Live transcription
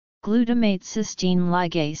Glutamate cysteine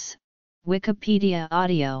ligase, Wikipedia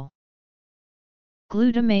audio.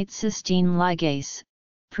 Glutamate cysteine ligase,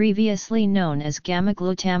 previously known as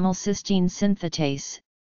gamma-glutamyl cysteine synthetase,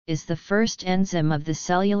 is the first enzyme of the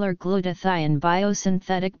cellular glutathione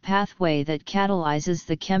biosynthetic pathway that catalyzes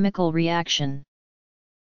the chemical reaction.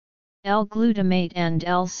 L-glutamate and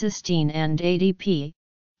L-cysteine and ADP,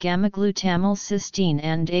 gamma-glutamyl cysteine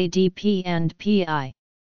and ADP and PI.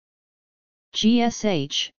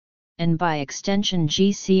 GSH, and by extension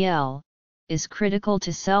GCL, is critical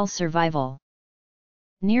to cell survival.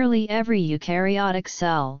 Nearly every eukaryotic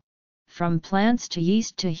cell, from plants to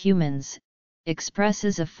yeast to humans,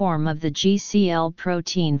 expresses a form of the GCL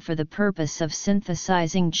protein for the purpose of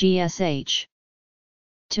synthesizing GSH.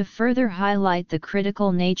 To further highlight the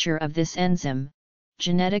critical nature of this enzyme,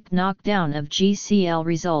 genetic knockdown of GCL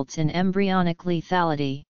results in embryonic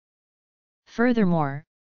lethality. Furthermore,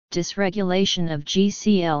 dysregulation of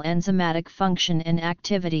GCL enzymatic function and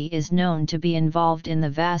activity is known to be involved in the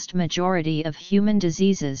vast majority of human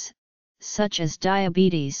diseases, such as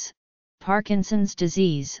diabetes, Parkinson's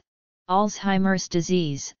disease, Alzheimer's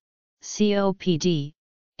disease, COPD,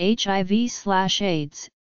 HIV/AIDS,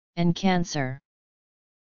 and cancer.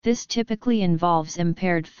 This typically involves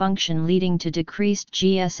impaired function leading to decreased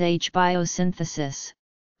GSH biosynthesis,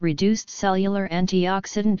 reduced cellular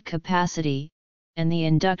antioxidant capacity, and the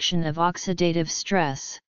induction of oxidative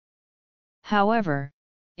stress. However,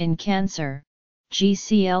 in cancer,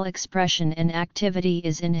 GCL expression and activity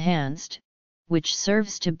is enhanced, which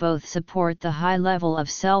serves to both support the high level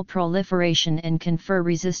of cell proliferation and confer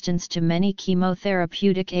resistance to many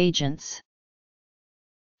chemotherapeutic agents.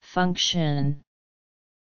 Function: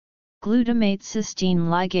 Glutamate cysteine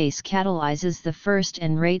ligase catalyzes the first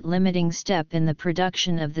and rate-limiting step in the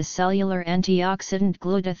production of the cellular antioxidant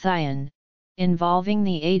glutathione, involving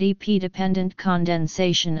the ADP-dependent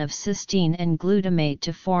condensation of cysteine and glutamate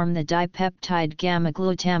to form the dipeptide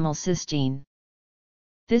gamma-glutamyl cysteine.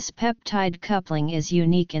 This peptide coupling is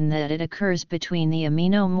unique in that it occurs between the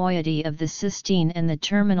amino moiety of the cysteine and the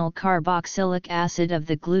terminal carboxylic acid of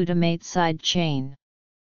the glutamate side chain.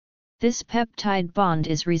 This peptide bond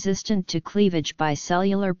is resistant to cleavage by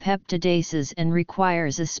cellular peptidases and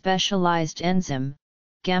requires a specialized enzyme,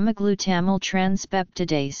 gamma-glutamyl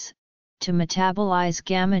transpeptidase, to metabolize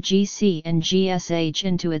gamma-GC and GSH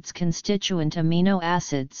into its constituent amino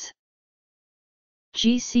acids.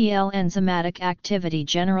 GCL enzymatic activity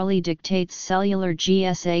generally dictates cellular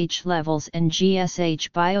GSH levels and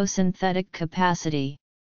GSH biosynthetic capacity.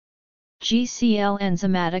 GCL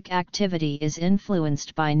enzymatic activity is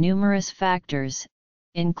influenced by numerous factors,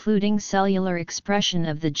 including cellular expression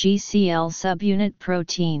of the GCL subunit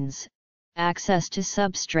proteins, access to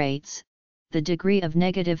substrates, the degree of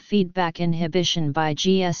negative feedback inhibition by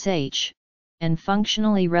GSH, and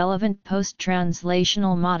functionally relevant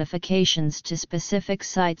post-translational modifications to specific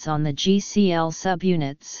sites on the GCL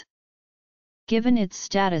subunits. Given its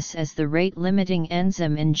status as the rate-limiting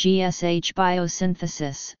enzyme in GSH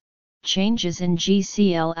biosynthesis, changes in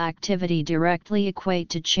GCL activity directly equate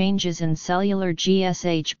to changes in cellular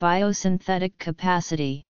GSH biosynthetic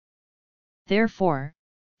capacity. Therefore,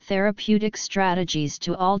 therapeutic strategies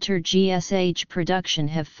to alter GSH production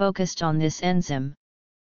have focused on this enzyme.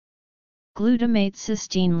 Glutamate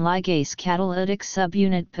cysteine ligase catalytic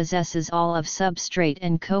subunit possesses all of substrate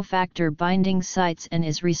and cofactor binding sites and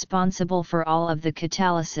is responsible for all of the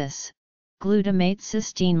catalysis. Glutamate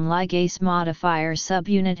cysteine ligase modifier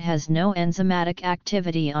subunit has no enzymatic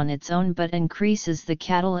activity on its own but increases the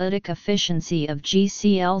catalytic efficiency of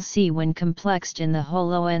GCLC when complexed in the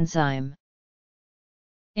holoenzyme.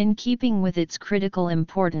 In keeping with its critical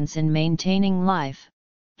importance in maintaining life,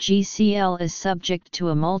 GCL is subject to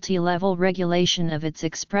a multi-level regulation of its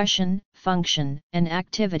expression, function, and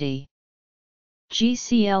activity.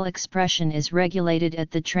 GCL expression is regulated at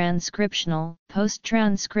the transcriptional,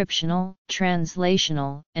 post-transcriptional,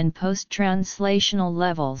 translational, and post-translational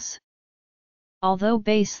levels. Although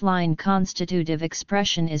baseline constitutive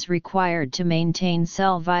expression is required to maintain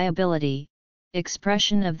cell viability,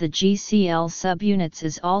 expression of the GCL subunits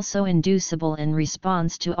is also inducible in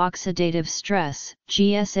response to oxidative stress,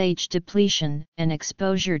 GSH depletion, and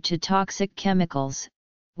exposure to toxic chemicals,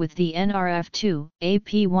 with the NRF2,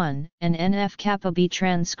 AP1, and NF-kappa B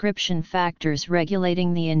transcription factors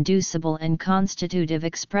regulating the inducible and constitutive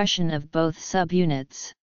expression of both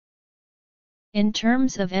subunits. In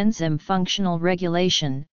terms of enzyme functional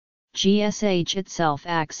regulation, GSH itself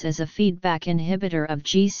acts as a feedback inhibitor of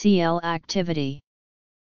GCL activity.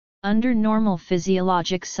 Under normal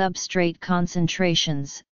physiologic substrate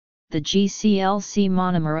concentrations, the GCLC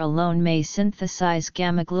monomer alone may synthesize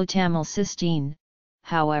gamma-glutamyl cysteine,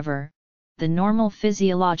 However, the normal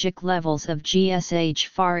physiologic levels of GSH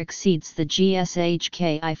far exceeds the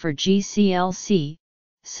GSH-Ki for GCLC,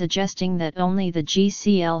 suggesting that only the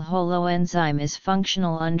GCL holoenzyme is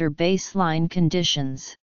functional under baseline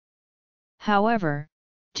conditions. However,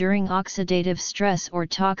 during oxidative stress or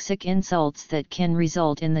toxic insults that can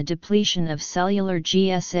result in the depletion of cellular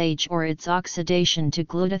GSH or its oxidation to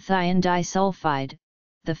glutathione disulfide,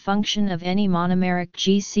 the function of any monomeric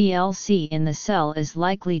GCLC in the cell is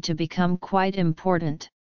likely to become quite important.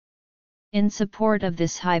 In support of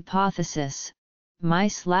this hypothesis,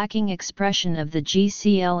 mice lacking expression of the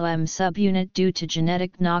GCLM subunit due to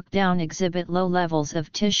genetic knockdown exhibit low levels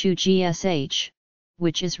of tissue GSH,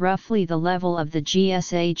 which is roughly the level of the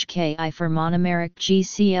GSH-Ki for monomeric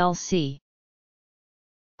GCLC.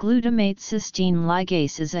 Glutamate cysteine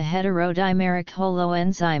ligase is a heterodimeric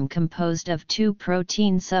holoenzyme composed of two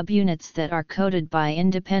protein subunits that are coded by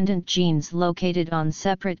independent genes located on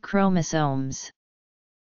separate chromosomes.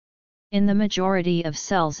 In the majority of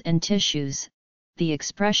cells and tissues, the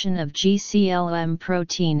expression of GCLM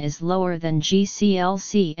protein is lower than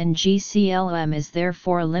GCLC, and GCLM is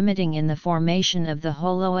therefore limiting in the formation of the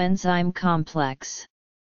holoenzyme complex.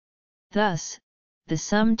 Thus, the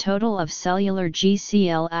sum total of cellular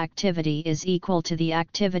GCL activity is equal to the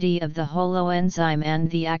activity of the holoenzyme and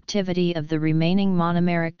the activity of the remaining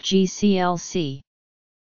monomeric GCLC.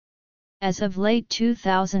 As of late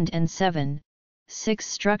 2007, 6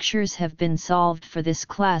 structures have been solved for this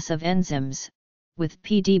class of enzymes, with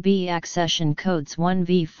PDB accession codes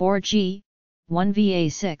 1V4G,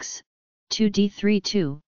 1VA6,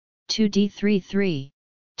 2D32, 2D33,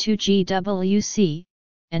 2GWC,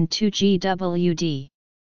 and 2GWD.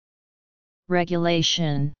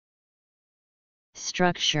 Regulation.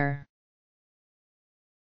 Structure.